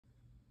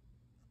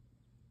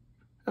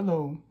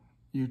Hello,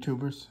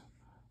 YouTubers.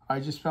 I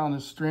just found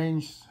a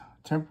strange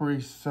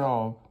temporary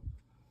a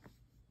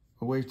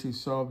way to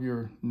solve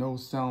your no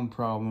sound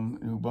problem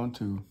in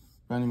Ubuntu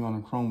running on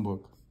a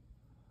Chromebook.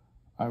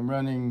 I'm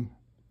running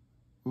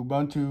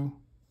Ubuntu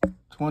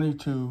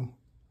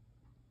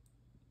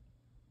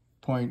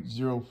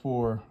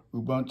 22.04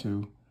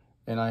 Ubuntu,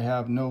 and I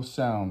have no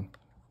sound.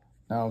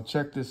 Now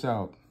check this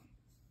out.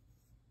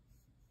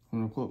 I'm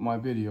going to put my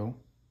video,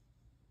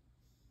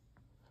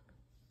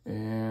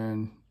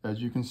 and as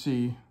you can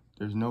see,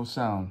 there's no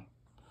sound.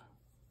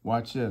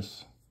 Watch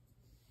this.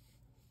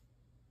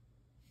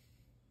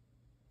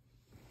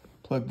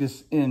 Plug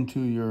this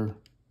into your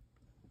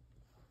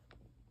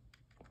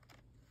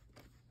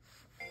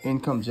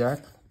income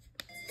jack.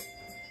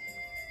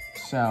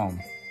 Sound.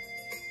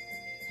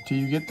 Until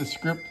you get the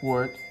script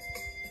for it,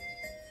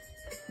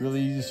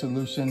 really easy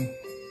solution,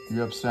 you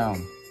have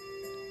sound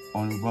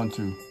on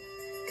Ubuntu.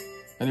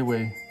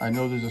 Anyway, I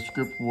know there's a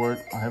script for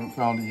it. I haven't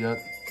found it yet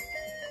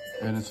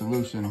and a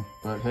solution,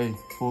 but hey,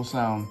 full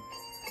sound.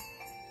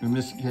 In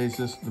this case,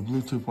 the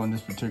Bluetooth on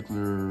this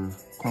particular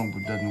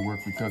Chromebook doesn't work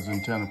because of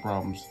antenna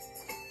problems.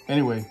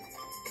 Anyway,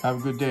 have a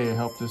good day.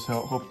 Hope this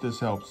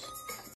helps.